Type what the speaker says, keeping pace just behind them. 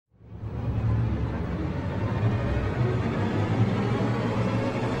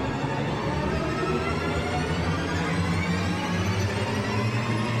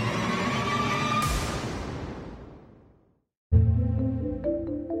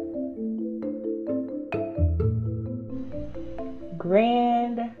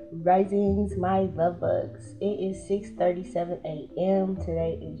Grand Risings, my love bugs. It is 6:37 a.m.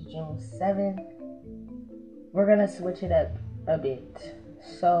 Today is June 7th. We're gonna switch it up a bit.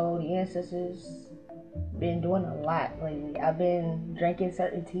 So the ancestors been doing a lot lately. I've been drinking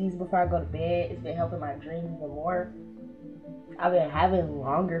certain teas before I go to bed. It's been helping my dreams even more. I've been having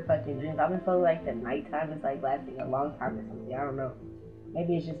longer fucking dreams. I've been feeling like the nighttime is like lasting a long time or something. I don't know.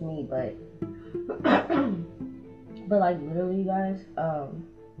 Maybe it's just me, but but like literally, you guys,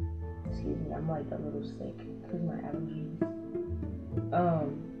 excuse me, I'm like a little sick because my allergies.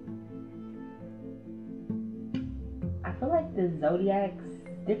 I feel like the zodiacs,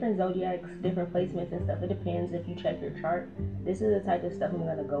 different placements and stuff. It depends if you check your chart. This is the type of stuff I'm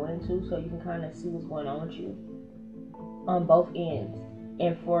gonna go into, so you can kind of see what's going on with you on both ends.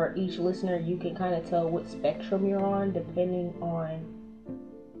 And for each listener, you can kind of tell what spectrum you're on depending on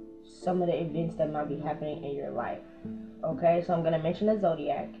some of the events that might be happening in your life. Okay, so I'm going to mention the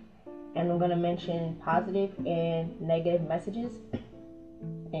zodiac, and I'm going to mention positive and negative messages.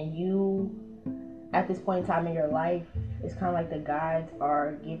 And you, at this point in time in your life, it's kind of like the guides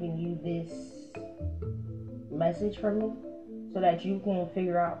are giving you this message from me so that you can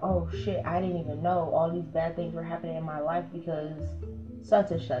figure out, oh shit, I didn't even know all these bad things were happening in my life because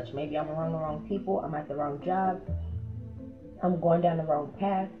such and such. Maybe I'm around the wrong people, I'm at the wrong job, I'm going down the wrong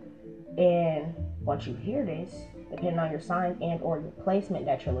path. And once you hear this, depending on your sign and or your placement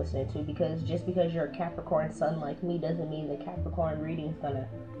that you're listening to, because just because you're a Capricorn sun like me doesn't mean the Capricorn reading is gonna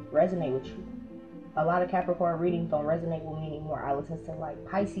resonate with you. A lot of Capricorn readings don't resonate with me anymore. I listen to like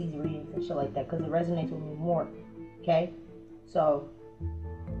Pisces readings and shit like that because it resonates with me more. Okay, so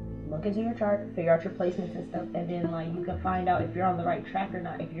look into your chart, figure out your placements and stuff, and then like you can find out if you're on the right track or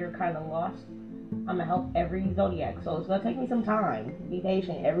not. If you're kind of lost, I'm gonna help every zodiac, so it's gonna take me some time. Be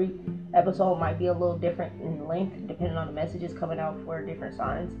patient. Every episode might be a little different in length depending on the messages coming out for different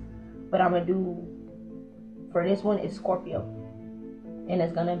signs, but I'm gonna do, for this one, is Scorpio, and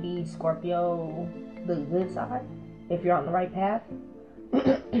it's gonna be Scorpio, the good side. If you're on the right path,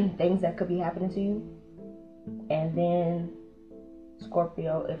 things that could be happening to you, and then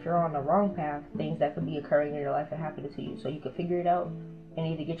Scorpio, if you're on the wrong path, things that could be occurring in your life and happening to you, so you can figure it out and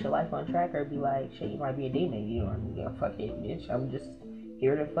either get your life on track or be like, shit, you might be a demon. You know, I'm gonna fuck it, bitch. I'm just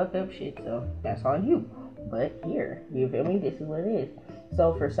here to fuck up shit, so that's on you. But here, you feel me? This is what it is.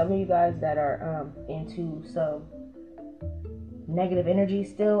 So for some of you guys that are into some negative energy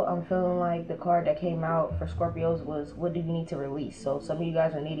still, I'm feeling like the card that came out for Scorpios was, what do you need to release? So some of you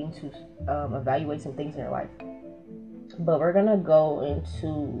guys are needing to evaluate some things in your life. But we're gonna go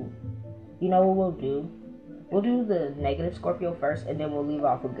into, you know what we'll do? We'll do the negative Scorpio first, and then we'll leave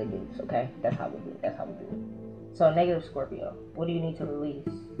off with good news, okay? That's how we'll do it. So negative Scorpio, what do you need to release?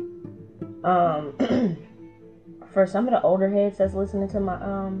 For some of the older heads that's listening to my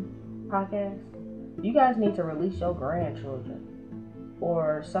podcast, you guys need to release your grandchildren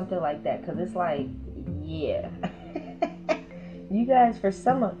or something like that, because it's like, yeah. You guys, for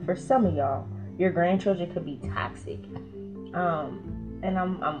some of y'all, your grandchildren could be toxic. And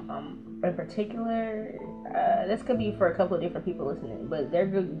I'm in particular, this could be for a couple of different people listening, but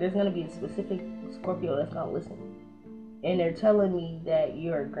there's going to be a specific Scorpio that's going to listen, and they're telling me that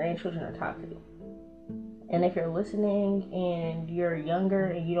your grandchildren are toxic. And if you're listening and you're younger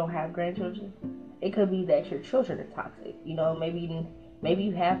and you don't have grandchildren, it could be that your children are toxic. You know, maybe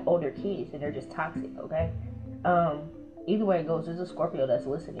you have older kids and they're just toxic. Okay, either way it goes, there's a Scorpio that's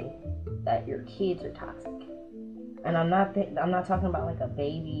listening that your kids are toxic. And I'm not talking about like a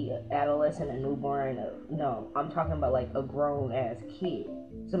baby, adolescent, a newborn. No, I'm talking about like a grown ass kid.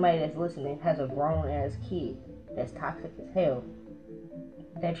 Somebody that's listening has a grown ass kid that's toxic as hell,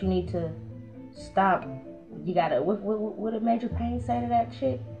 that you need to stop. You gotta, what did Major Payne say to that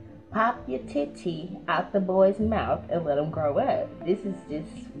chick? Pop your titty out the boy's mouth and let him grow up. This is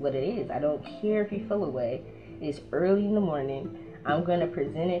just what it is. I don't care if you feel away. It's early in the morning. I'm going to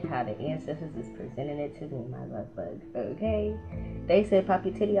present it how the ancestors is presenting it to me, my love bug, okay? They said pop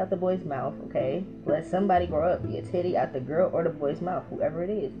your titty out the boy's mouth, okay? Let somebody grow up. Your titty out the girl or the boy's mouth, whoever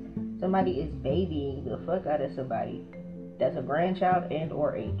it is. Somebody is babying the fuck out of somebody that's a grandchild and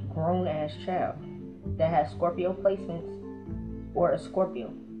or a grown-ass child that has Scorpio placements or a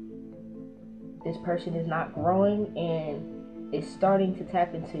Scorpio. This person is not growing and is starting to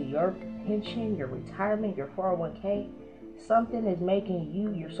tap into your pension, your retirement, your 401k. Something is making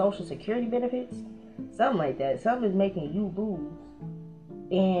you, your social security benefits, something like that. Something is making you lose.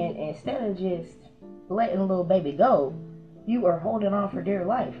 And instead of just letting a little baby go, you are holding on for dear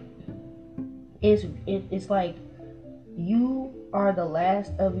life. It's like You are the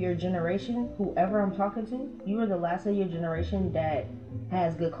last of your generation, whoever I'm talking to, you are the last of your generation that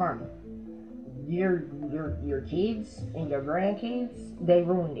has good karma. Your kids and your grandkids, they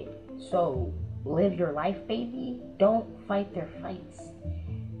ruined it. So live your life, baby. Don't fight their fights.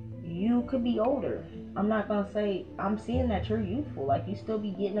 You could be older. I'm not gonna say, I'm seeing that you're youthful. Like, you still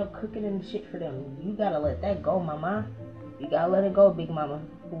be getting up cooking and shit for them. You gotta let that go, mama. You gotta let it go, big mama.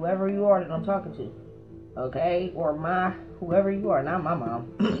 Whoever you are that I'm talking to. Okay? Or whoever you are, not my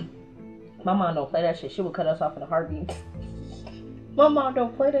mom. My mom don't play that shit. She would cut us off in a heartbeat. My mom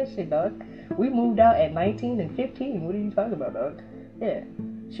don't play that shit, dog. We moved out at 19 and 15. What are you talking about, dog? Yeah.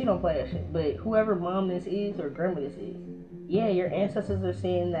 She don't play that shit. But whoever mom this is or grandma this is, yeah, your ancestors are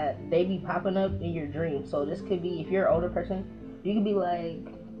saying that they be popping up in your dreams. So this could be, if you're an older person, you could be like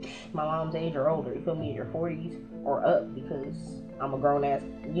my mom's age or older. You feel me? In your 40s or up, because I'm a grown ass,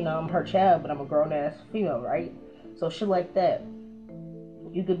 I'm her child, but I'm a grown ass female, right? So shit like that.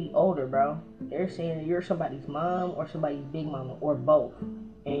 You could be older, bro. They're saying that you're somebody's mom or somebody's big mama or both.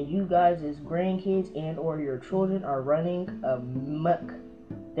 And you guys as grandkids and or your children are running amok.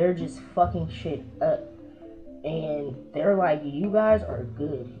 They're just fucking shit up. And they're like, you guys are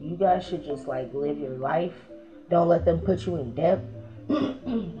good. You guys should just like live your life. Don't let them put you in debt. I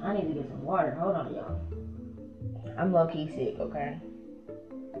need to get some water. Hold on, y'all. I'm low-key sick, okay?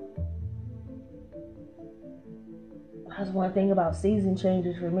 That's one thing about season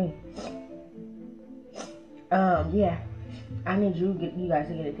changes for me. Yeah. I need you guys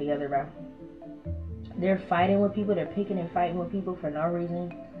to get it together, bro. They're fighting with people. They're picking and fighting with people for no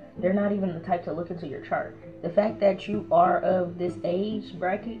reason. They're not even the type to look into your chart. The fact that you are of this age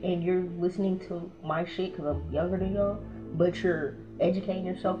bracket and you're listening to my shit because I'm younger than y'all, but you're educating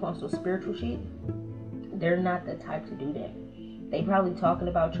yourself on some spiritual shit, they're not the type to do that. They probably talking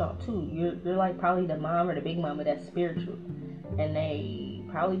about y'all too. You're like probably the mom or the big mama that's spiritual. And they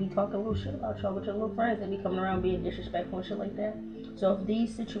probably be talking a little shit about y'all with your little friends. They be coming around being disrespectful and shit like that. So if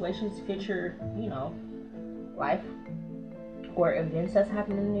these situations fit your, life or events that's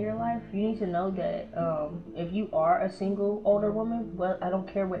happening in your life, you need to know that if you are a single older woman, well, I don't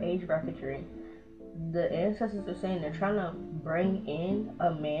care what age bracket you're in, the ancestors are saying they're trying to bring in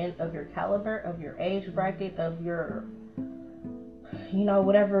a man of your caliber, of your age bracket, of your,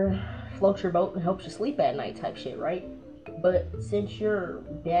 whatever floats your boat and helps you sleep at night type shit, right? But since you're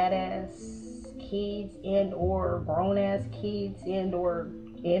badass kids and or grown ass kids and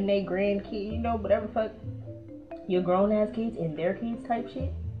they grandkids, whatever fuck, your grown ass kids and their kids type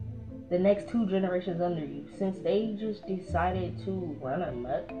shit, the next 2 generations under you, since they just decided to run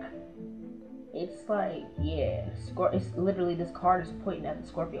amok, it's like, yeah, it's literally, this card is pointing at the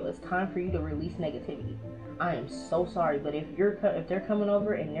Scorpio. It's time for you to release negativity. I am so sorry, but if they're coming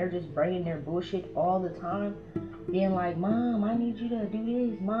over and they're just bringing their bullshit all the time, being like, Mom, I need you to do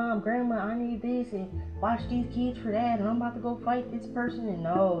this. Mom, Grandma, I need this, and watch these kids for that, and I'm about to go fight this person. And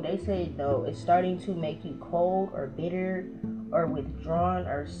no, they said no. It's starting to make you cold or bitter or withdrawn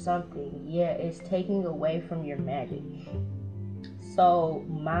or something. Yeah, it's taking away from your magic. So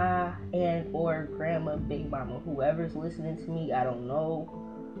my and or grandma, big mama, whoever's listening to me, I don't know,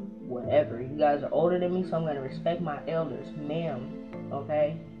 whatever. You guys are older than me, so I'm going to respect my elders. Ma'am,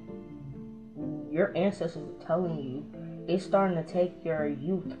 okay? Your ancestors are telling you it's starting to take your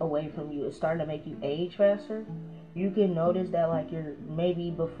youth away from you. It's starting to make you age faster. You can notice that, like, you're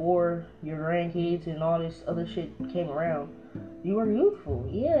maybe before your grandkids and all this other shit came around, you were youthful.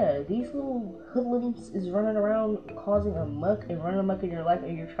 Yeah, these little hoodlums is running around causing a muck and running amok in your life,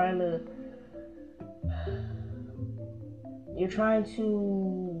 and you're trying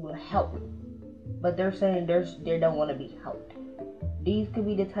to help, but they're saying they don't want to be helped. These could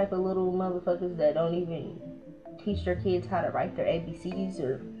be the type of little motherfuckers that don't even teach their kids how to write their ABCs,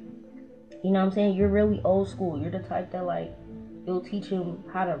 or, you know what I'm saying? You're really old school. You're the type that, like, you'll teach them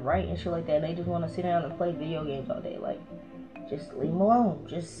how to write and shit like that, and they just want to sit down and play video games all day. Like, just leave them alone.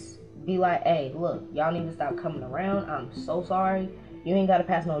 Just be like, hey, look, y'all need to stop coming around. I'm so sorry. You ain't got to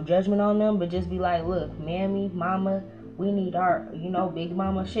pass no judgment on them, but just be like, look, mammy, mama, we need our, big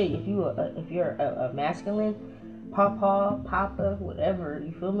mama shit. If you're a masculine, papa, whatever,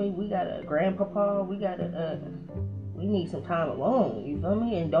 you feel me? We got a grandpapa, we need some time alone, you feel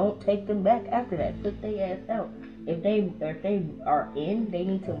me? And don't take them back after that. Put their ass out. If they are in, they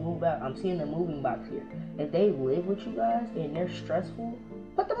need to move out. I'm seeing the moving box here. If they live with you guys and they're stressful,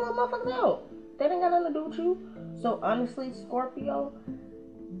 put them little motherfuckers out. That ain't got nothing to do with you. So honestly, Scorpio,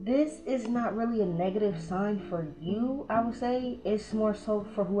 this is not really a negative sign for you, I would say. It's more so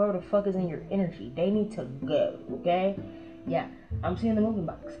for whoever the fuck is in your energy. They need to go, okay? Yeah, I'm seeing the moving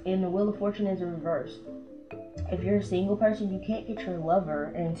box. And the Wheel of Fortune is reversed. if you're a single person, you can't get your lover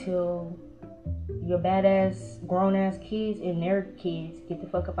until your badass grown-ass kids and their kids get the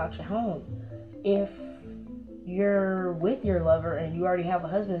fuck up out your home. If you're with your lover and you already have a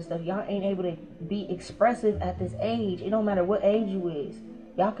husband and stuff, y'all ain't able to be expressive at this age. It don't matter what age you is.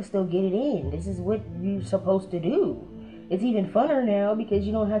 Y'all can still get it in. This is what you're supposed to do. It's even funner now because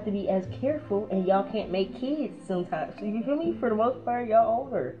you don't have to be as careful and y'all can't make kids sometimes. So you feel me? For the most part, y'all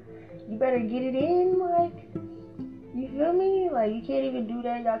older. You better get it in, like, you feel me? Like, you can't even do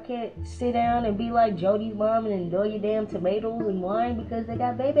that. Y'all can't sit down and be like Jody's mom and enjoy your damn tomatoes and wine because they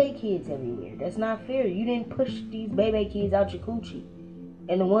got baby kids everywhere. That's not fair. You didn't push these baby kids out your coochie.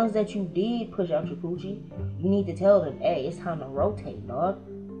 And the ones that you did push out your coochie, you need to tell them, hey, it's time to rotate, dog.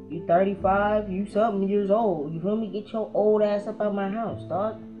 You 35, you something years old. You feel me? Get your old ass up out my house,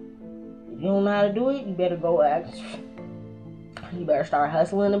 dog. If you don't know how to do it, you better go act. You better start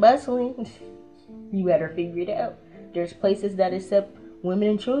hustling and bustling. You better figure it out. There's places that accept women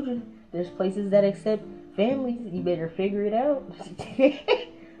and children. There's places that accept families. You better figure it out.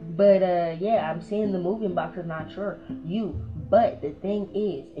 But yeah, I'm seeing the moving box is not sure. But the thing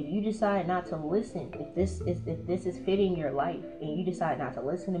is, if you decide not to listen, if this is fitting your life, and you decide not to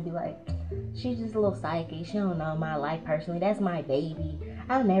listen and be like, she's just a little psychic, she don't know my life personally, that's my baby,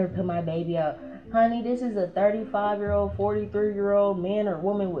 I'll never put my baby out. Honey, this is a 35-year-old, 43-year-old man or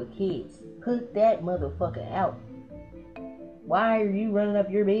woman with kids. Put that motherfucker out. Why are you running up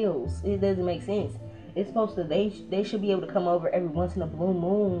your bills? It doesn't make sense. It's supposed to, they should be able to come over every once in a blue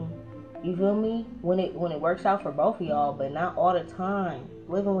moon. You feel me? When it works out for both of y'all, but not all the time.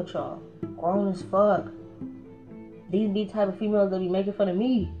 Living with y'all. Grown as fuck. These be the type of females that be making fun of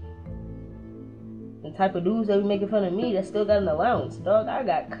me. The type of dudes that be making fun of me that still got an allowance. Dog, I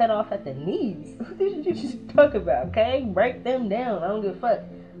got cut off at the knees. What did you just talk about, okay? Break them down. I don't give a fuck.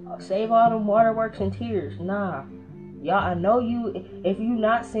 I'll save all them waterworks and tears. Nah. Y'all, I know you, if you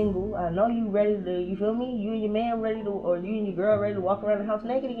not single, I know you ready to, you feel me? You and your man ready to, or you and your girl ready to walk around the house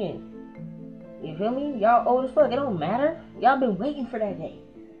naked again. You feel me? Y'all old as fuck. It don't matter. Y'all been waiting for that day.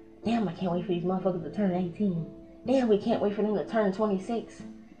 Damn, I can't wait for these motherfuckers to turn 18. Damn, we can't wait for them to turn 26.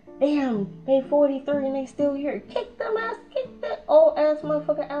 Damn, they 43 and they still here. Kick that old ass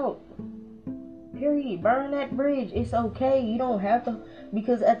motherfucker out. Period. Burn that bridge. It's okay. You don't have to,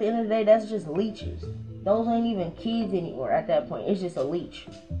 because at the end of the day, that's just leeches. Those ain't even kids anymore at that point. It's just a leech.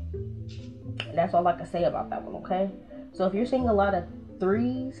 And that's all I can say about that one, okay? So if you're seeing a lot of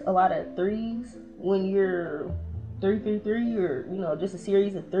threes when you're 333, or, you know, just a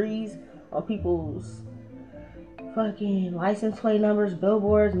series of threes on people's fucking license plate numbers,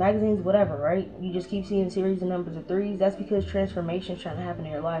 billboards, magazines, whatever, right? You just keep seeing series of numbers of threes. That's because transformation's trying to happen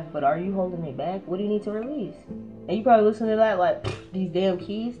in your life. But are you holding it back? What do you need to release? And you probably listen to that like, these damn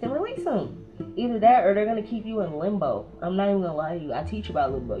kids, then release them. Either that or they're going to keep you in limbo. I'm not even going to lie to you. I teach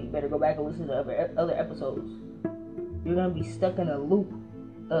about limbo. You better go back and listen to other episodes. You're going to be stuck in a loop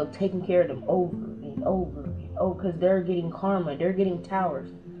of taking care of them over and over and over, because they're getting karma. They're getting towers.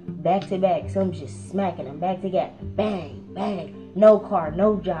 Back to back. Some just smacking them back to back. Bang, bang. No car,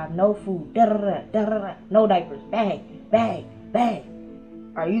 no job, no food. Da-da-da, da-da-da. No diapers. Bang, bang,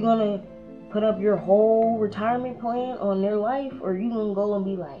 bang. Are you going to put up your whole retirement plan on their life, or you gonna go and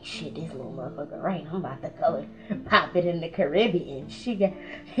be like, shit, this little motherfucker, right? I'm about to pop it in the Caribbean. She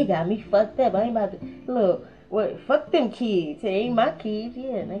got me fucked up. I ain't about to look. What? Fuck them kids. It ain't my kids.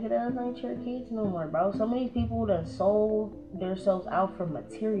 Yeah, nigga, those ain't your kids no more, bro. Some of these people done sold themselves out for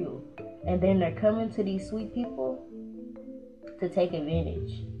material, and then they're coming to these sweet people to take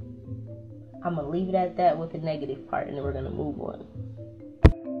advantage. I'm gonna leave it at that with the negative part, and then we're gonna move on.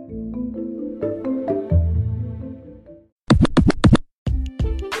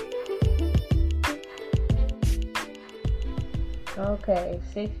 Okay,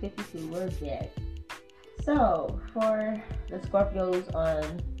 6:52, we're back. So, for the Scorpios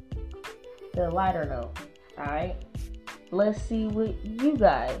on the lighter note, alright? Let's see what you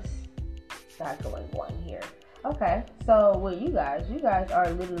guys got going on here. Okay, so with you guys are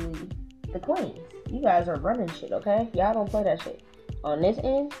literally the queens. You guys are running shit, okay? Y'all don't play that shit. On this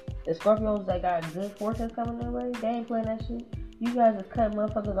end, the Scorpios that got good fortune coming their way, they ain't playing that shit. You guys are cutting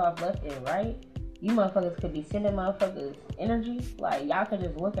motherfuckers off left and right. You motherfuckers could be sending motherfuckers energy. Like, y'all could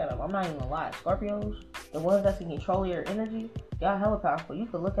just look at them. I'm not even gonna lie. Scorpios, the ones that can control your energy, y'all hella powerful. You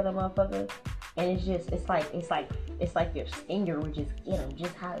could look at a motherfucker, and it's like your stinger would just get them.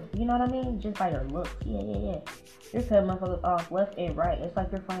 Just how, you know what I mean? Just by your looks. Yeah. You're cutting motherfuckers off left and right. It's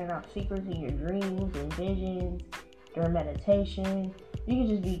like you're finding out secrets in your dreams and visions during meditation. You can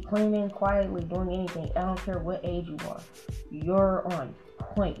just be cleaning quietly, doing anything. I don't care what age you are. You're on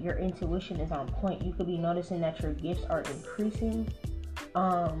point. Your intuition is on point. You could be noticing that your gifts are increasing.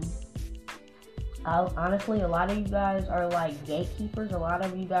 Honestly, a lot of you guys are like gatekeepers. A lot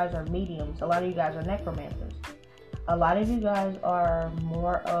of you guys are mediums. A lot of you guys are necromancers. A lot of you guys are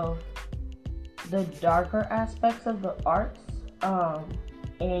more of the darker aspects of the arts.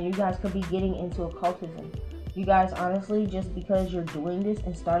 And you guys could be getting into occultism. You guys, honestly, just because you're doing this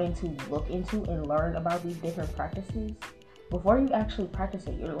and starting to look into and learn about these different practices, before you actually practice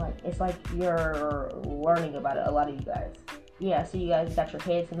it, it's like you're learning about it. A lot of you guys. Yeah, so you guys got your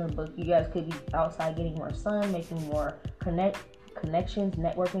heads in the book. You guys could be outside getting more sun, making more connections,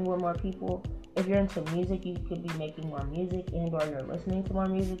 networking with more people. If you're into music, you could be making more music, and or you're listening to more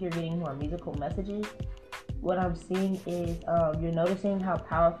music. You're getting more musical messages. What I'm seeing is you're noticing how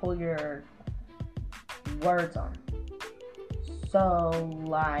powerful your words are. So,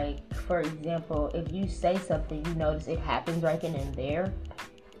 like, for example, if you say something, you notice it happens right then and there.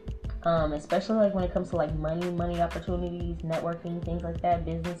 Especially like when it comes to like money opportunities, networking, things like that,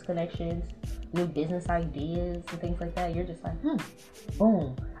 business connections, new business ideas and things like that. You're just like,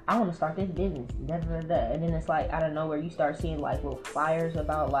 boom, I want to start this business, da, da, da, da. And then it's like out of nowhere you start seeing like little flyers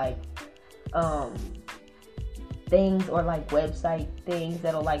about like things or like website things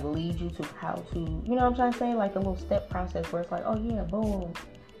that'll like lead you to how to, you know what I'm trying to say, like a little step process where it's like, oh yeah, boom,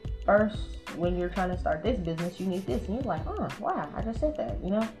 first when you're trying to start this business you need this, and you're like, oh wow, I just said that, you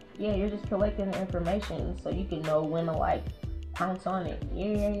know. Yeah, you're just collecting the information so you can know when to like pounce on it.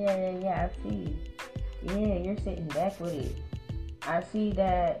 Yeah, I see. Yeah, you're sitting back with it. I see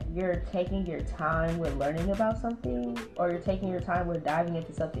that you're taking your time with learning about something, or you're taking your time with diving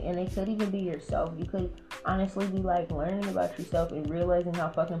into something, and it could even be yourself. You could honestly be like learning about yourself and realizing how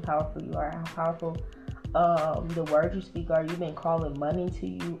fucking powerful you are, how powerful the words you speak are. You've been calling money to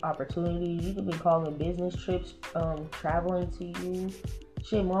you, opportunities. You could be calling business trips, traveling to you,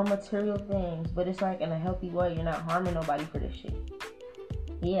 shit, more material things. But it's like in a healthy way. You're not harming nobody for this shit.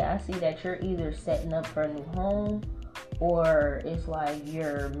 Yeah, I see that you're either setting up for a new home, or it's like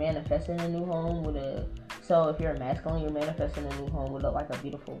you're manifesting a new home with a. So if you're a masculine, you're manifesting a new home with like a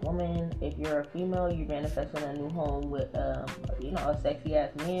beautiful woman. If you're a female, you're manifesting a new home with a sexy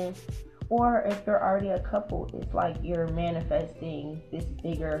ass man. Or if you're already a couple, it's like you're manifesting this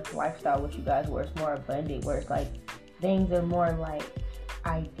bigger lifestyle with you guys where it's more abundant, where it's like things are more like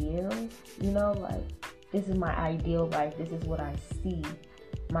ideal, you know, like this is my ideal life, this is what I see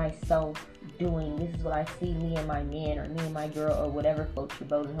myself doing, this is what I see me and my man or me and my girl or whatever floats your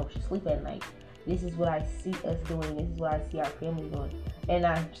boat and helps you sleep at night. This is what I see us doing, this is what I see our family doing. And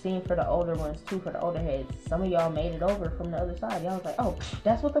I'm seeing for the older ones too, for the older heads, some of y'all made it over from the other side. Y'all was like, oh,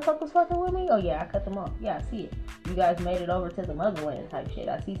 that's what the fuck was fucking with me? Oh yeah, I cut them off. Yeah, I see it. You guys made it over to the motherland type shit.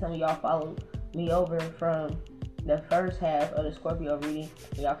 I see some of y'all followed me over from the first half of the Scorpio reading,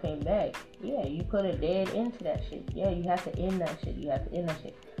 and y'all came back. Yeah, you put a dead end to that shit. Yeah, you have to end that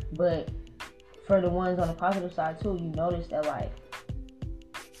shit. But for the ones on the positive side too, you notice that like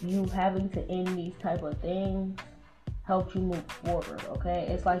you having to end these type of things helped you move forward, okay?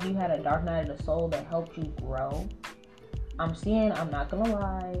 It's like you had a dark night of the soul that helped you grow. I'm not gonna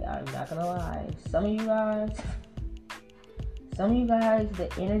lie. Some of you guys, the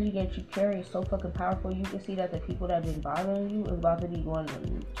energy that you carry is so fucking powerful. You can see that the people that have been bothering you is about to be going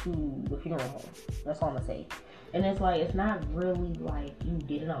to the funeral home. That's all I'm gonna say. And it's like, it's not really like you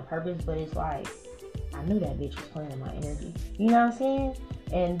did it on purpose, but it's like, I knew that bitch was playing my energy. You know what I'm saying?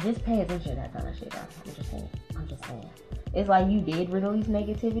 And just pay attention to that kind of shit, bro. I'm just saying. It's like you did release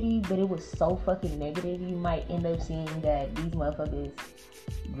negativity, but it was so fucking negative, you might end up seeing that these motherfuckers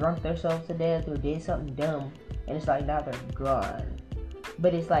drunk themselves to death or did something dumb, and it's like now they're gone.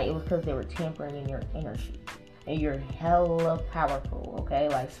 But it's like it was because they were tampering in your energy. And you're hella powerful, okay?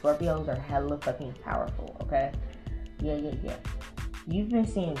 Like Scorpios are hella fucking powerful, okay? Yeah. You've been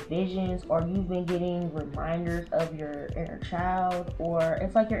seeing visions, or you've been getting reminders of your inner child, or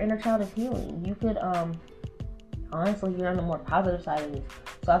it's like your inner child is healing. You could, honestly, you're on the more positive side of this.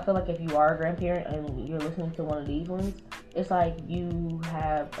 So I feel like if you are a grandparent and you're listening to one of these ones, it's like you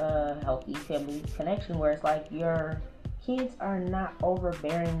have a healthy family connection where it's like your kids are not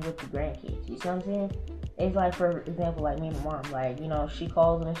overbearing with the grandkids. You see what I'm saying? It's like, for example, like me and my mom, like, you know, she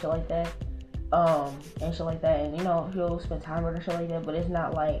calls and shit like that. And you know, he'll spend time with her and shit like that, but it's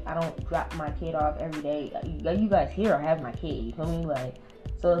not like I don't drop my kid off every day. You guys here I have my kid, you feel me? Like,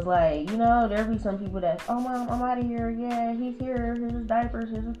 so it's like, you know, there'll be some people that, oh mom, I'm out of here, yeah, he's here, here's his diapers,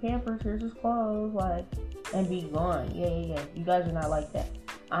 here's his pampers, here's his clothes, like, and be gone. Yeah. You guys are not like that.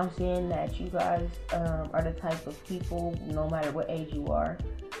 I'm saying that you guys are the type of people, no matter what age you are,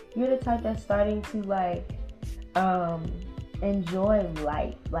 you're the type that's starting to like enjoy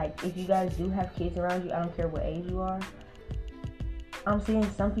life. Like, if you guys do have kids around you, I don't care what age you are, I'm seeing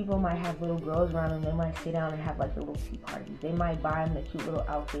some people might have little girls around them. They might sit down and have like a little tea party. They might buy them the cute little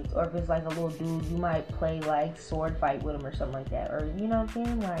outfits. Or if it's like a little dude, you might play like sword fight with him or something like that. Or, you know what I'm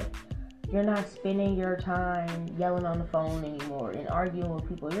saying? Like, you're not spending your time yelling on the phone anymore and arguing with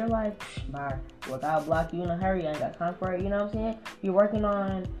people. You're like, bye. Look, I'll block you in a hurry. I ain't got time for it. You know what I'm saying? You're working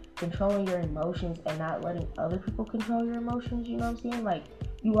on controlling your emotions and not letting other people control your emotions. You know what I'm saying? Like,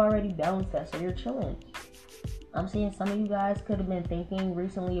 you already balanced that, so you're chilling. I'm seeing some of you guys could have been thinking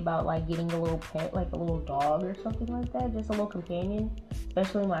recently about like getting a little pet, like a little dog or something like that, just a little companion,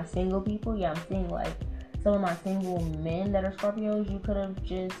 especially my single people. Yeah, I'm seeing like some of my single men that are Scorpios, you could have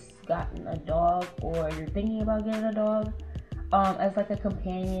just gotten a dog, or you're thinking about getting a dog as like a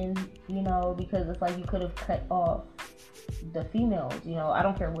companion, you know, because it's like you could have cut off the females, you know. I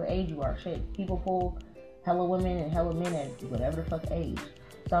don't care what age you are, shit, people pull hella women and hella men at whatever the fuck age.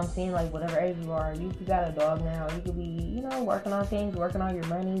 So I'm seeing like whatever age you are, you got a dog now, you could be, you know, working on things, working on your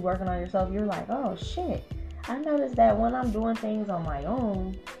money, working on yourself. You're like, oh shit, I noticed that when I'm doing things on my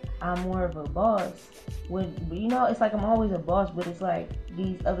own, I'm more of a boss. When, you know, it's like I'm always a boss, but it's like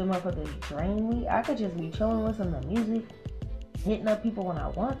these other motherfuckers drain me. I could just be chilling, listening to music, hitting up people when I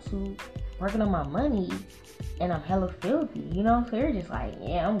want to, working on my money, and I'm hella filthy, you know? So you're just like,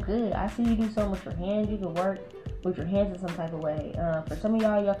 yeah, I'm good. I see you do something with your hands. You can work with your hands in some type of way. For some of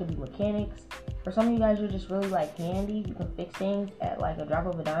y'all could be mechanics. For some of you guys, you're just really like handy. You can fix things at like a drop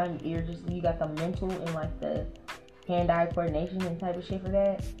of a dime. You got the mental and like the hand-eye coordination and type of shit for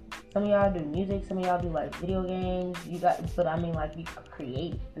that. Some of y'all do music. Some of y'all do like video games. But I mean, like, you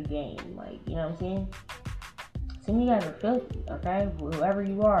create the game. Like, you know what I'm saying? Some of you guys are filthy, okay? Whoever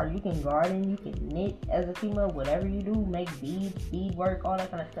you are, you can garden, you can knit as a female, whatever you do, make beads, beadwork, all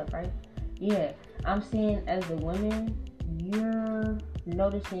that kind of stuff, right? Yeah, I'm seeing as a woman, you're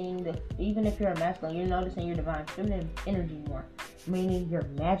noticing even if you're a masculine, you're noticing your divine feminine energy more, meaning your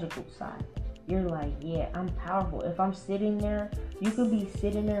magical side. You're like, yeah, I'm powerful. If I'm sitting there, you could be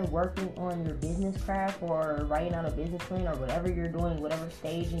sitting there working on your business craft or writing out a business plan or whatever you're doing, whatever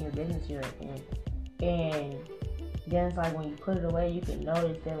stage in your business you're in. And then it's like when you put it away, you can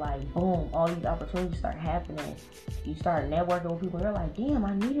notice that like, boom, all these opportunities start happening. You start networking with people. You're like, damn,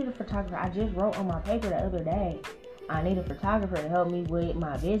 I needed a photographer. I just wrote on my paper the other day, I need a photographer to help me with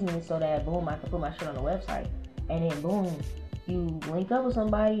my business so that, boom, I can put my shit on the website. And then, boom, you link up with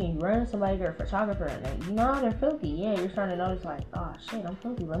somebody and you run into somebody, they're a photographer, and they, you know, they're filthy. Yeah, you're starting to notice like, oh shit, I'm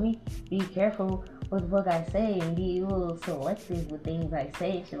filthy. Let me be careful with what I say and be a little selective with things I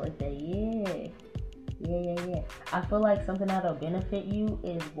say and shit like that. Yeah. I feel like something that'll benefit you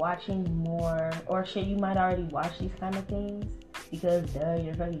is watching more, or shit, you might already watch these kind of things because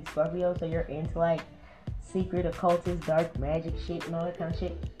you're fucking Scorpio, so you're into like secret occultist, dark magic shit and all that kind of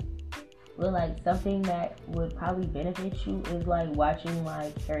shit. But like something that would probably benefit you is like watching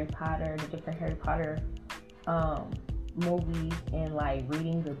like Harry Potter, the different Harry Potter movies, and like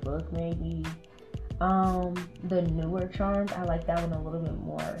reading the book maybe. The newer Charms, I like that one a little bit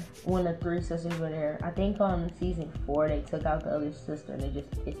more. When the three sisters were there. I think on season 4 they took out the other sister and it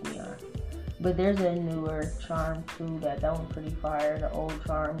just pissed me off. But there's a newer Charm too, that one pretty fire. The old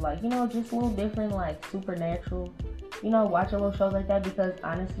Charm, like, you know, just a little different, like supernatural. You know, watch a little shows like that because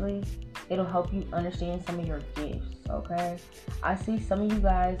honestly, it'll help you understand some of your gifts, okay? I see some of you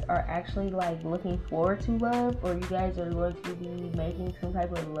guys are actually like looking forward to love, or you guys are going to be making some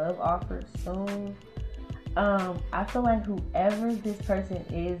type of love offer soon. I feel like whoever this person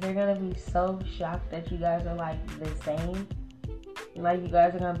is, they're gonna be so shocked that you guys are like the same. Like, you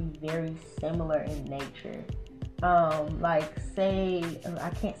guys are gonna be very similar in nature. Like, say, I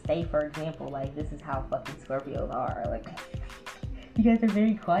can't say, for example, like, this is how fucking Scorpios are. Like, you guys are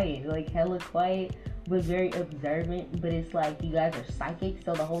very quiet, like, hella quiet, but very observant. But it's like, you guys are psychic,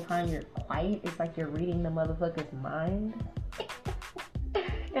 so the whole time you're quiet, it's like you're reading the motherfucker's mind.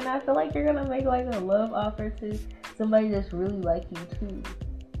 And I feel like you're gonna make, like, a love offer to somebody that's really like you, too.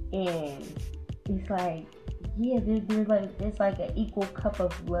 And it's like, yeah, they're like, it's like an equal cup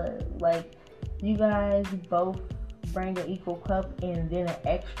of love. Like, you guys both bring an equal cup and then an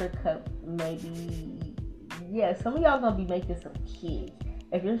extra cup, maybe. Yeah, some of y'all gonna be making some kids.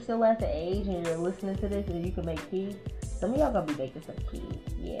 If you're still at the age and you're listening to this and you can make kids, some of y'all gonna be making some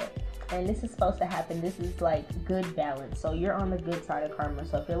kids. Yeah. And this is supposed to happen. This is like good balance. So you're on the good side of karma.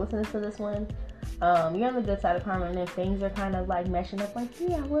 So if you're listening to this one, you're on the good side of karma, and if things are kind of like meshing up, like,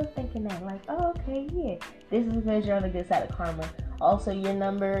 yeah, I was thinking that, like, oh, okay, yeah, this is because you're on the good side of karma. Also, your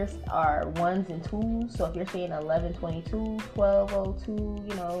numbers are 1s and 2s, so if you're saying 11, 22, 12, 02,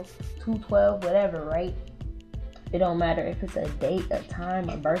 you know, 212, whatever, right? It don't matter if it's a date, a time,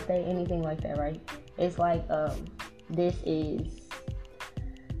 a birthday, anything like that, right? It's like this is,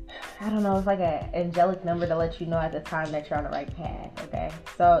 I don't know, it's like an angelic number to let you know at the time that you're on the right path, okay?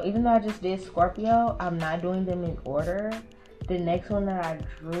 So even though I just did Scorpio, I'm not doing them in order. The next one that I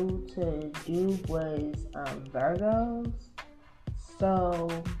drew to do was Virgos. So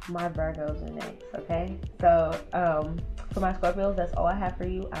my Virgos are next, okay? So for my Scorpios, that's all I have for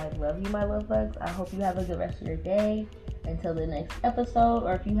you. I love you, my love bugs. I hope you have a good rest of your day. Until the next episode,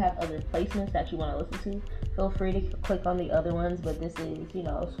 or if you have other placements that you want to listen to, feel free to click on the other ones. But this is,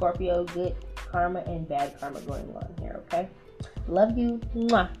 Scorpio, good karma and bad karma going on here, okay? Love you.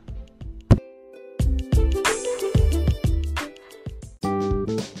 Mwah.